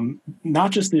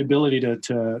 Not just the ability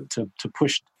to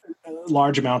push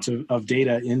large amounts of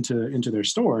data into their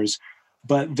stores,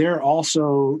 but they're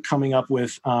also coming up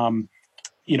with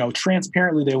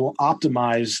transparently, they will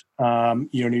optimize,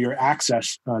 your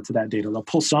access to that data. They'll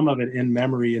pull some of it in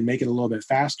memory and make it a little bit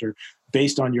faster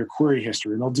based on your query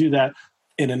history. And they'll do that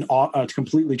in a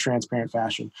completely transparent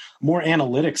fashion. More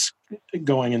analytics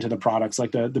going into the products,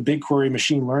 like the BigQuery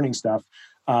machine learning stuff,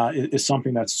 is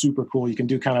something that's super cool. You can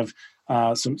do kind of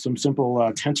some simple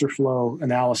TensorFlow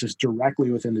analysis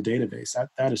directly within the database.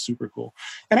 That is super cool.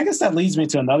 And I guess that leads me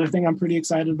to another thing I'm pretty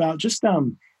excited about. Just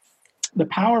the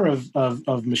power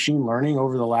of machine learning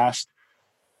over the last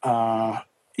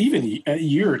even a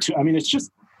year or two. I mean, it's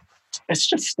just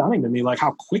stunning to me, like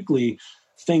how quickly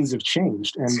things have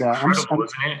changed. And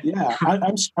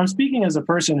I'm speaking as a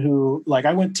person who, like,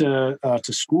 I went to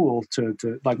school to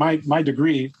like my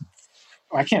degree.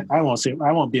 I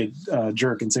won't be a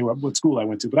jerk and say what school I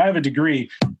went to, but I have a degree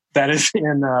that is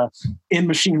in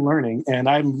machine learning, and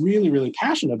I'm really, really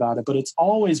passionate about it. But it's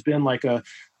always been like a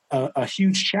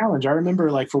huge challenge. I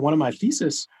remember, like, for one of my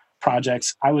thesis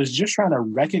projects, I was just trying to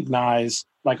recognize,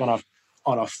 like, on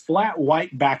a flat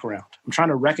white background, I'm trying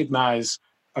to recognize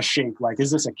a shape, like,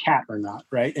 is this a cat or not,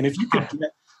 right? And if you could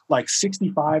get like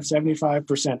 65,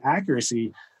 75%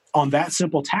 accuracy on that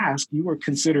simple task, you were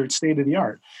considered state of the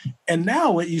art. And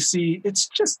now what you see, it's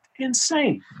just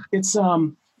insane. It's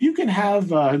you can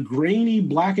have a grainy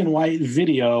black and white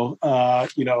video,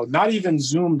 not even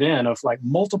zoomed in, of like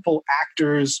multiple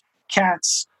actors,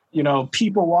 cats,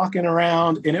 people walking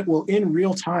around, and it will in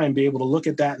real time be able to look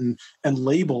at that and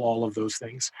label all of those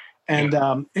things. And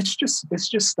it's just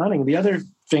stunning. The other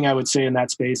thing I would say in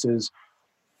that space is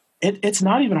it's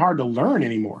not even hard to learn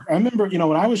anymore. I remember, when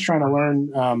I was trying to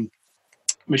learn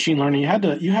machine learning, you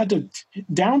had to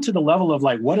down to the level of,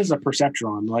 like, what is a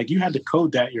perceptron? Like, you had to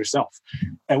code that yourself.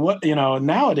 And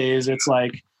nowadays it's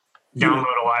like, download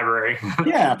a library.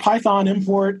 Yeah, Python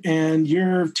import, and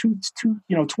you're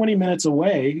 20 minutes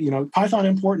away. Python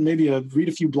import and maybe read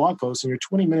a few blog posts, and you're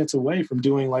 20 minutes away from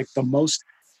doing, like, the most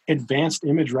advanced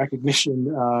image recognition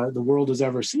the world has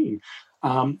ever seen.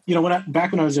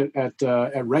 Back when I was at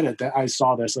Reddit, that I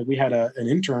saw this. Like, we had an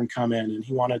intern come in, and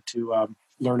he wanted to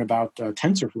learn about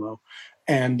TensorFlow,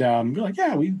 and we're like,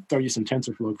 yeah, we throw you some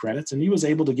TensorFlow credits, and he was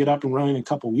able to get up and running in a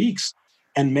couple weeks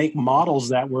and make models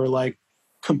that were, like,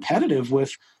 competitive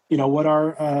with what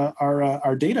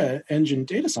our data engine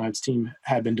data science team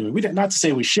had been doing. We did not to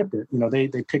say we shipped it.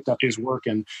 They picked up his work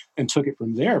and took it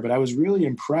from there. But I was really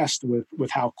impressed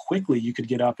with how quickly you could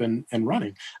get up and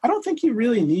running. I don't think you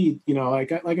really need,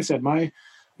 like I said, my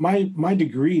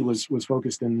degree was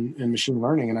focused in machine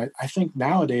learning, and I think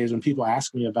nowadays when people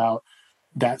ask me about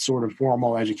that sort of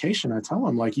formal education, I tell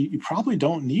them, like, you probably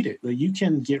don't need it. Like, you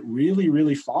can get really,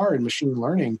 really far in machine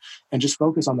learning and just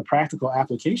focus on the practical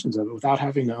applications of it without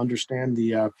having to understand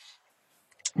the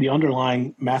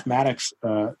underlying mathematics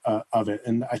of it.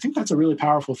 And I think that's a really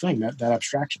powerful thing, that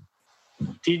abstraction.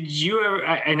 Did you ever,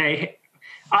 and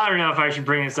I don't know if I should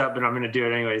bring this up, but I'm going to do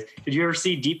it anyways. Did you ever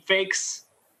see deepfakes?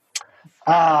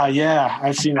 Yeah,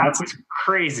 I've seen that. That's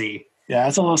crazy. Yeah,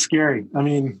 that's a little scary. I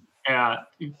mean, yeah.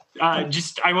 I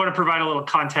want to provide a little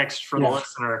context for the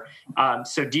listener.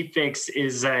 So deepfakes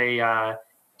is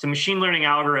it's a machine learning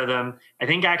algorithm. I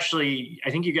think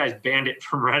you guys banned it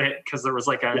from Reddit because there was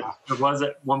there was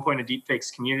at one point a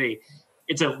deepfakes community.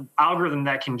 It's an algorithm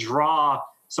that can draw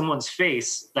someone's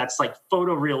face that's, like,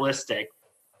 photorealistic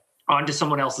onto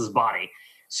someone else's body.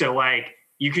 So, like,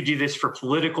 you could do this for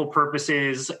political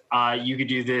purposes. You could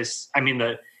do this. I mean,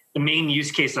 the main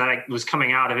use case that was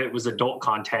coming out of it was adult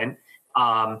content.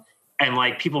 And,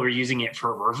 like, people were using it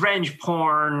for revenge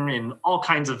porn and all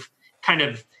kinds of kind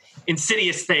of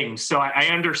insidious things. So I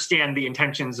understand the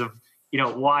intentions of,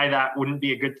 why that wouldn't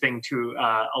be a good thing to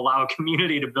allow a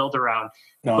community to build around.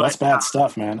 No, that's bad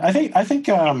stuff, man. I think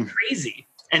it's crazy.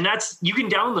 And you can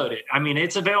download it. I mean,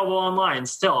 it's available online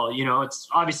still. It's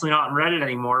obviously not on Reddit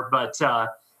anymore, but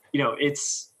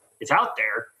it's out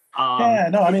there.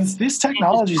 I mean, these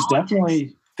technologies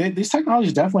definitely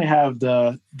have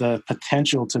the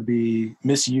potential to be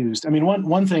misused. I mean,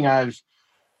 one thing I've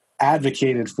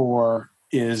advocated for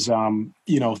is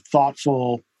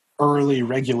thoughtful early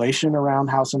regulation around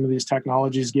how some of these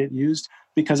technologies get used,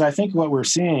 because I think what we're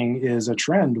seeing is a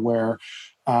trend where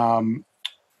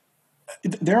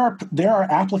there are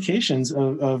applications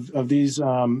of these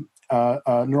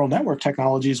neural network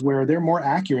technologies where they're more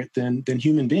accurate than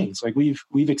human beings. Like we've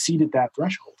exceeded that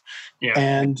threshold,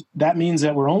 and that means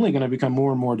that we're only going to become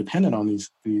more and more dependent on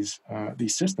these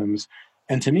systems.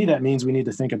 And to me, that means we need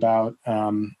to think about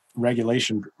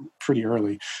regulation pretty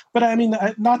early. But I mean,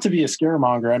 not to be a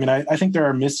scaremonger, I mean, I think there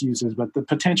are misuses, but the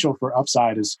potential for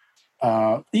upside is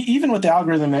even with the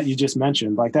algorithm that you just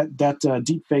mentioned, like that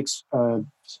deep fakes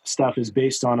stuff is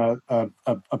based on a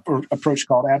approach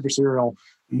called adversarial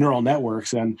neural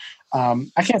networks. And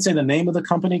I can't say the name of the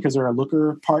company because they're a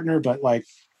Looker partner, but like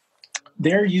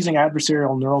they're using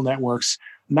adversarial neural networks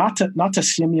not to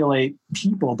simulate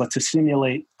people, but to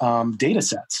simulate data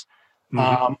sets.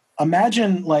 Mm-hmm.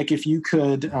 Imagine like if you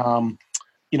could,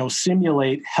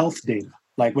 simulate health data,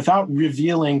 like without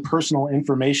revealing personal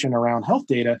information around health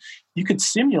data, you could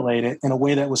simulate it in a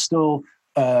way that was still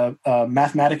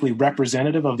mathematically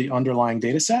representative of the underlying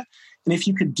data set. And if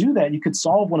you could do that, you could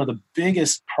solve one of the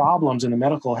biggest problems in the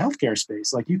medical healthcare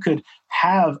space. Like you could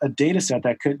have a data set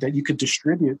that you could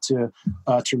distribute to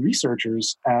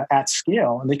researchers at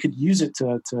scale, and they could use it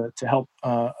to help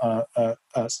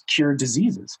cure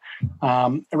diseases.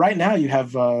 Right now, you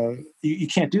have you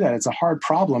can't do that. It's a hard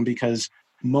problem because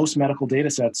most medical data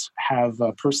sets have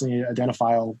personally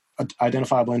identifiable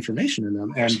information in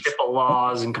them, and HIPAA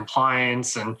laws and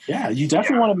compliance, and you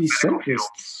definitely want to be safe. You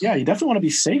definitely want to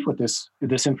be safe with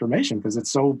this information because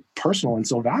it's so personal and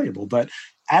so valuable. But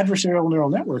adversarial neural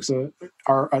networks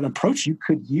are an approach you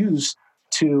could use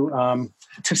to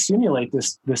simulate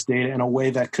this data in a way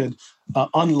that could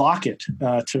unlock it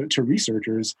to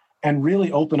researchers and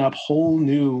really open up whole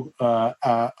new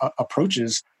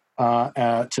approaches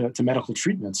to medical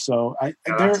treatments. So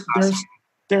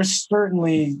there's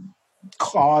certainly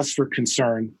cause for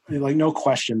concern, like no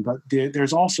question, but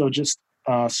there's also just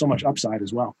so much upside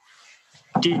as well.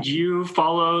 Did you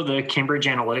follow the Cambridge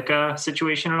Analytica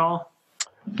situation at all?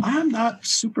 I'm not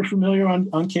super familiar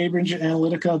on Cambridge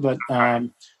Analytica, but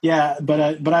I'm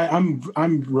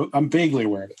vaguely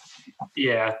aware of it.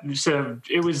 Yeah, so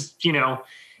it was,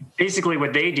 basically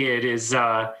what they did is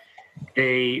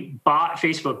they bought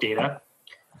Facebook data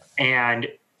and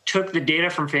took the data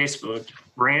from Facebook,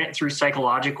 ran it through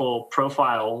psychological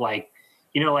profile, like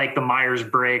the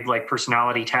Myers-Briggs, like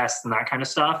personality tests and that kind of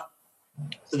stuff.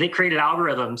 So they created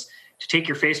algorithms to take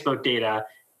your Facebook data,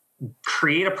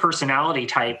 create a personality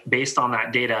type based on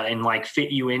that data and like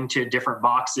fit you into different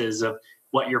boxes of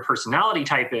what your personality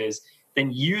type is,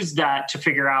 then use that to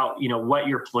figure out, what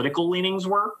your political leanings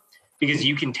were. Because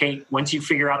you can once you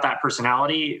figure out that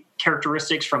personality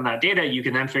characteristics from that data, you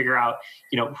can then figure out,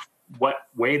 what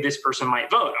way this person might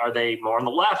vote. Are they more on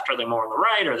the left? Are they more on the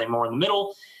right? Are they more in the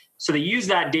middle? So they use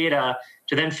that data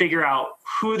to then figure out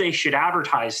who they should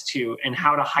advertise to and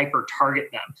how to hyper target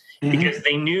them. Mm-hmm. Because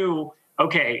they knew,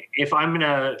 okay, if I'm going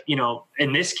to,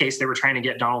 in this case, they were trying to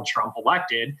get Donald Trump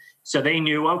elected. So they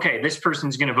knew, okay, this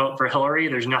person's going to vote for Hillary.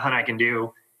 There's nothing I can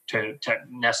do to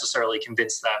necessarily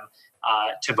convince them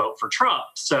to vote for Trump.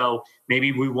 So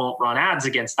maybe we won't run ads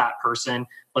against that person.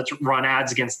 Let's run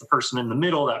ads against the person in the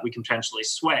middle that we can potentially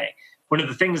sway. One of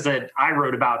the things that I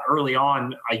wrote about early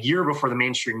on, a year before the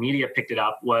mainstream media picked it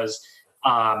up, was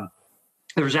there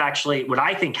was actually what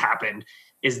I think happened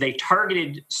is they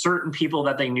targeted certain people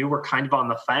that they knew were kind of on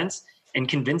the fence and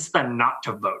convinced them not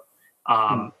to vote.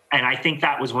 And I think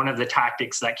that was one of the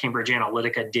tactics that Cambridge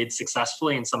Analytica did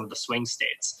successfully in some of the swing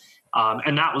states.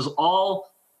 And that was all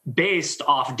based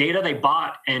off data they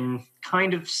bought and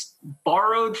kind of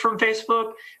borrowed from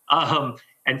Facebook.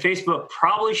 And Facebook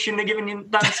probably shouldn't have given them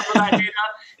some of that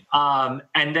data.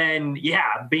 And then,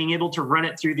 being able to run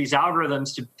it through these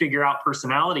algorithms to figure out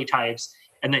personality types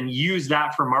and then use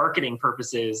that for marketing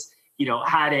purposes,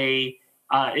 it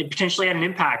potentially had an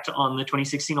impact on the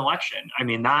 2016 election. I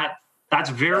mean, that's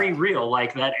very real.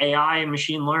 Like that AI and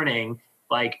machine learning,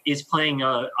 is playing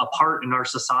a part in our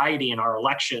society and our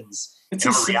elections. It's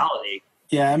a reality.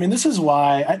 Yeah, I mean, this is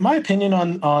why my opinion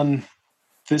on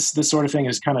this sort of thing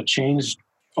has kind of changed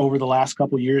over the last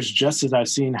couple of years, just as I've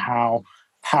seen how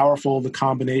powerful the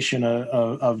combination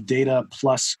of data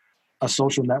plus a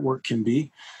social network can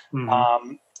be.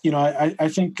 Mm-hmm. I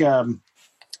think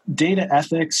data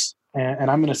ethics,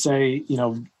 and I'm going to say,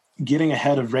 getting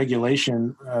ahead of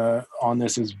regulation on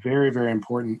this is very, very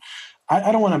important.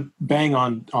 I don't want to bang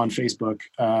on Facebook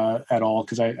at all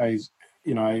because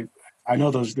I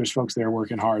know there's folks there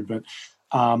working hard, but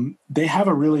they have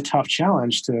a really tough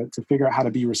challenge to figure out how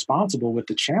to be responsible with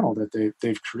the channel that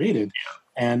they've created.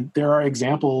 And there are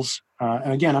examples,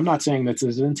 and again, I'm not saying that this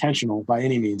is intentional by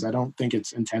any means. I don't think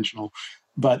it's intentional,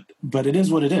 but it is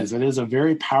what it is. It is a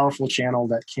very powerful channel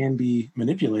that can be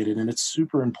manipulated, and it's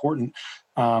super important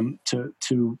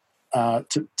to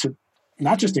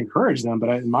not just encourage them, but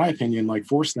in my opinion, like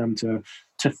force them to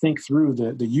think through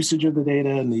the usage of the data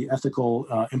and the ethical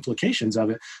implications of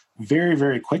it very,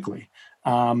 very quickly.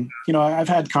 I've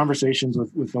had conversations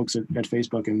with folks at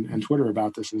Facebook and Twitter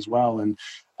about this as well, and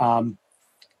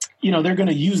they're going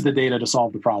to use the data to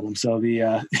solve the problem. So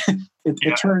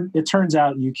it turns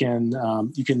out you can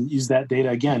use that data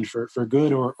again for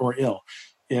good or ill.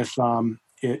 If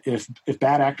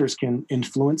bad actors can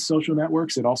influence social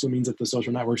networks, it also means that the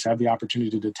social networks have the opportunity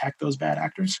to detect those bad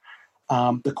actors.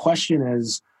 The question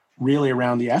is really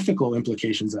around the ethical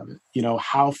implications of it.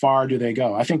 How far do they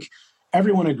go? I think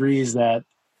everyone agrees that,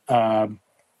 hey,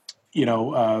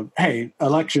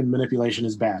 election manipulation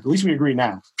is bad. At least we agree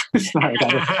now.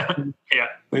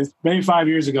 Maybe 5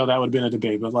 years ago that would have been a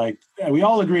debate, but we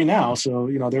all agree now. So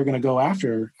they're going to go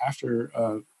after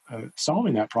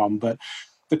solving that problem. But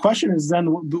the question is then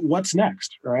what's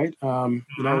next, right? There's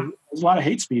a lot of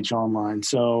hate speech online.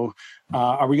 So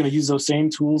are we going to use those same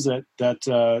tools that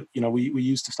we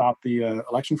used to stop the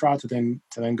election fraud to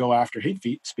then go after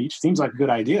hate speech? Seems like a good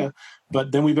idea,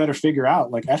 but then we better figure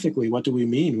out ethically, what do we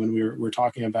mean when we're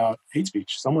talking about hate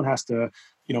speech? Someone has to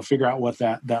figure out what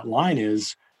that line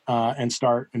is and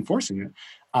start enforcing it.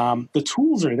 The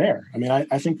tools are there. I mean,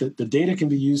 I think that the data can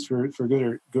be used for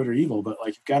good or evil, but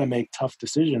you've got to make tough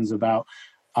decisions about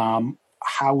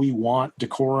how we want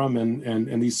decorum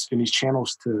and these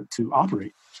channels to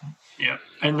operate. Yeah,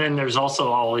 and then there's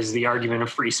also always the argument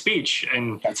of free speech,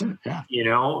 and that's it. Yeah,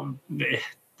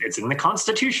 it's in the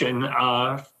Constitution,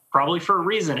 probably for a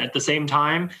reason. At the same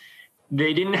time,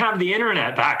 they didn't have the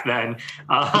internet back then,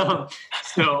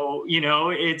 so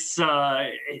it's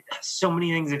so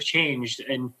many things have changed,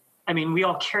 and I mean, we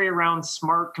all carry around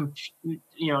smart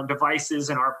devices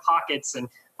in our pockets, and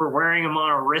we're wearing them on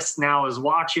our wrist now as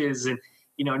watches, and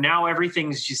now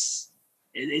everything's just.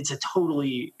 It's a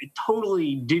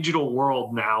totally digital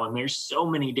world now, and there's so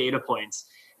many data points.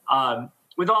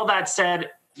 With all that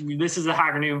said, this is the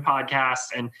Hacker Noon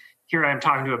podcast, and here I am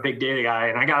talking to a big data guy,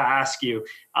 and I got to ask you,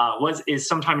 what is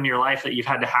sometime in your life that you've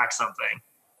had to hack something?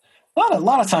 A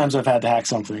lot of times I've had to hack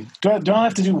something. Do I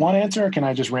have to do one answer, or can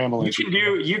I just ramble? You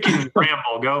can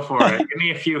ramble. Go for it. Give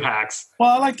me a few hacks.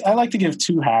 Well, I like to give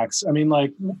two hacks. I mean,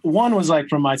 one was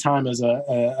from my time as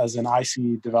an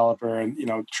IC developer, and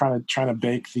trying to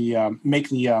make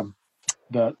the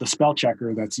spell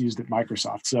checker that's used at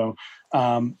Microsoft. So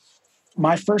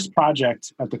my first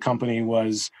project at the company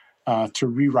was to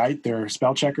rewrite their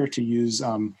spell checker to use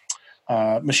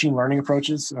machine learning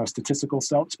approaches, statistical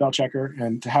spell checker,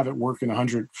 and to have it work in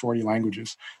 140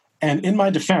 languages. And in my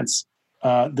defense,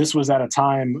 this was at a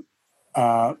time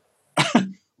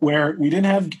where we didn't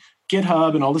have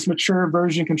GitHub and all this mature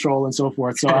version control and so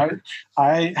forth. So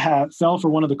I fell for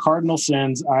one of the cardinal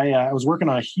sins. I was working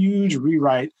on a huge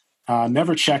rewrite,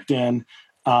 never checked in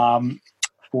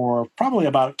for probably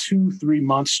about 2-3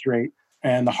 months straight,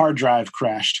 and the hard drive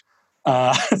crashed.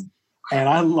 And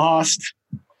I lost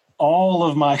all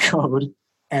of my code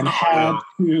and had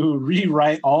to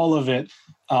rewrite all of it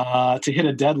to hit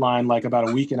a deadline about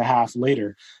a week and a half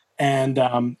later. And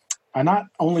I not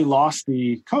only lost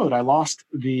the code, I lost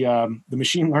the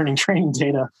machine learning training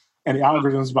data and the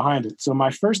algorithms behind it. So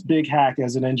my first big hack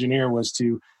as an engineer was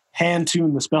to hand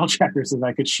tune the spell checker so that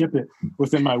I could ship it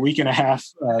within my week and a half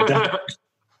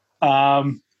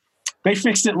deadline. They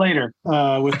fixed it later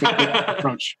with the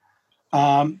approach.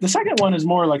 The second one is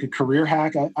more like a career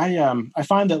hack. I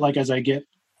find that as I get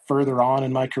further on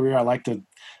in my career, I like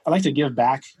to give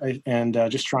back and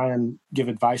just try and give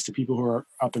advice to people who are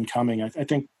up and coming. I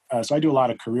think so. I do a lot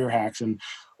of career hacks, and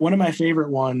one of my favorite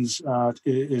ones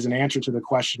is an answer to the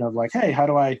question of hey, how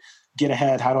do I get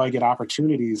ahead? How do I get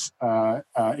opportunities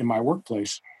in my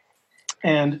workplace?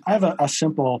 And I have a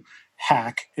simple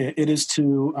hack. It is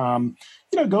to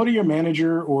go to your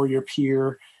manager or your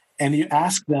peer, and you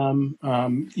ask them,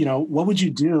 what would you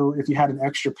do if you had an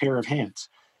extra pair of hands?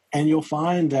 And you'll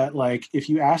find that, if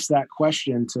you ask that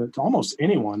question to almost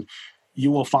anyone, you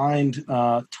will find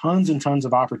tons and tons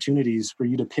of opportunities for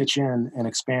you to pitch in and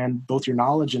expand both your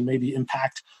knowledge and maybe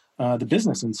impact the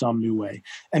business in some new way.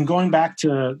 And going back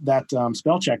to that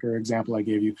spell checker example I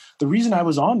gave you, the reason I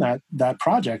was on that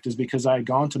project is because I had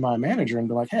gone to my manager and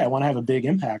been like, hey, I want to have a big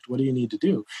impact. What do you need to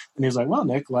do? And he was like, well,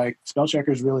 Nick, like spell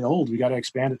checker is really old. We got to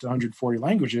expand it to 140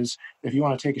 languages. If you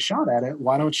want to take a shot at it,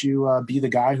 why don't you be the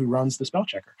guy who runs the spell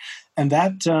checker? And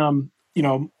that,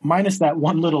 minus that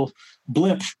one little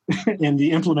blip in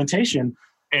the implementation,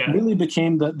 really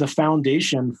became the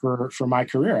foundation for my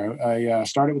career. I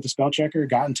started with the spell checker,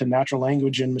 got into natural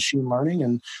language and machine learning,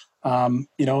 and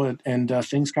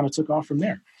things kind of took off from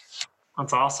there.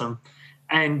 That's awesome.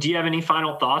 And do you have any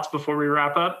final thoughts before we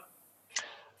wrap up?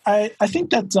 I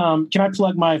think that can I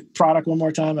plug my product one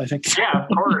more time? I think. Yeah, of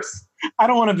course. I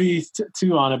don't want to be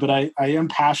too on it, but I am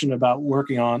passionate about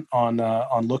working on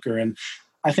Looker, and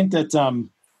I think that.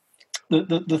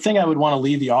 The thing I would want to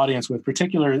leave the audience with,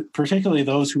 particularly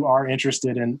those who are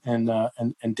interested in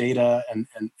data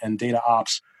and data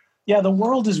ops, the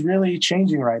world is really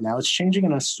changing right now. It's changing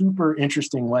in a super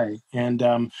interesting way. And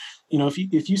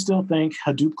if you still think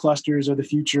Hadoop clusters are the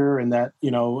future, and that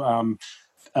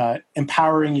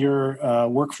empowering your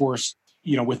workforce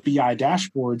with BI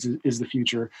dashboards is the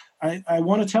future, I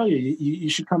want to tell you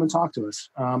should come and talk to us.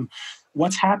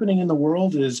 What's happening in the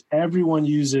world is everyone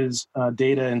uses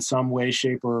data in some way,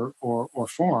 shape, or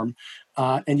form.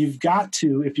 And you've got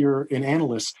to, if you're an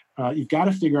analyst, you've got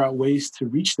to figure out ways to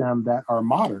reach them that are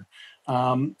modern.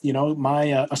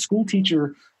 A school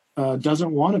teacher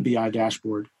doesn't want a BI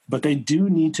dashboard, but they do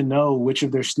need to know which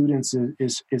of their students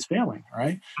is failing,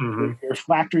 right? Mm-hmm. Your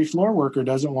factory floor worker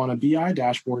doesn't want a BI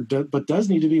dashboard, but does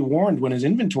need to be warned when his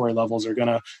inventory levels are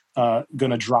gonna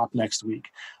drop next week,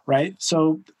 right?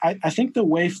 So I think the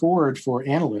way forward for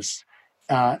analysts,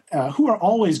 who are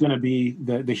always going to be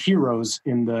the heroes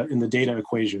in the data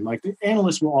equation, like the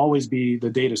analyst will always be the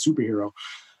data superhero,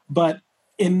 but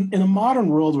in a modern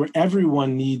world where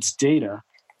everyone needs data,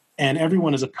 and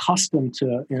everyone is accustomed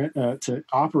to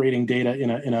operating data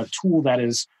in a tool that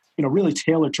is really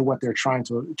tailored to what they're trying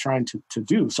to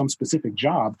do, some specific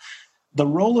job. The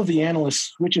role of the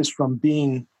analyst switches from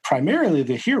being primarily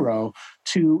the hero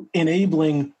to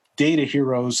enabling data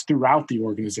heroes throughout the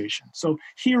organization. So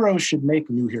heroes should make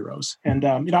new heroes, and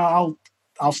I'll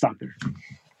stop there.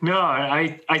 No,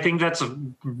 I think that's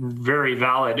very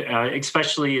valid,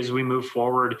 especially as we move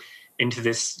forward into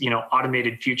this,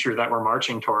 automated future that we're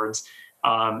marching towards.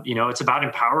 It's about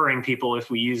empowering people if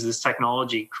we use this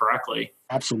technology correctly.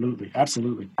 Absolutely.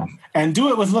 And do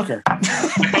it with Looker.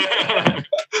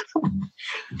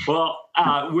 Well,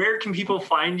 where can people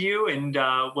find you, and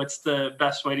what's the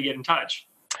best way to get in touch?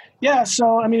 Yeah,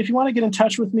 so if you want to get in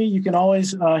touch with me, you can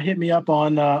always hit me up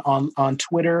on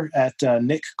Twitter at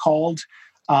Nick Called.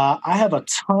 I have a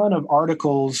ton of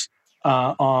articles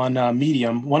on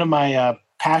Medium. One of my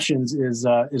passions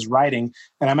is writing,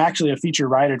 and I'm actually a feature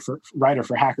writer for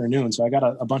Hacker Noon. So I got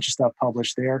a bunch of stuff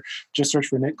published there. Just search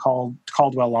for Nick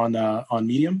Caldwell on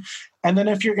Medium. And then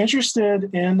if you're interested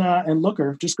in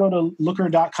Looker, just go to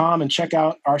looker.com and check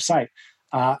out our site.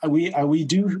 We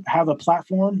do have a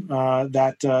platform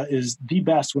that is the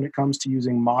best when it comes to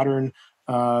using modern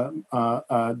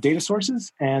data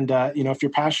sources. And if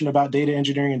you're passionate about data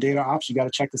engineering and data ops, you got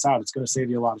to check this out. It's going to save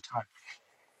you a lot of time.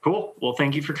 Cool. Well,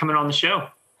 thank you for coming on the show.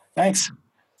 Thanks.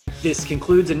 This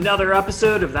concludes another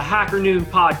episode of the Hacker Noon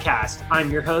podcast.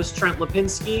 I'm your host, Trent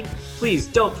Lipinski. Please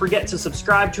don't forget to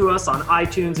subscribe to us on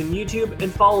iTunes and YouTube,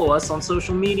 and follow us on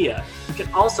social media. You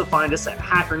can also find us at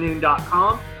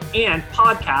hackernoon.com and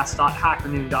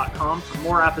podcast.hackernoon.com for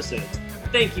more episodes.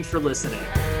 Thank you for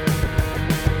listening.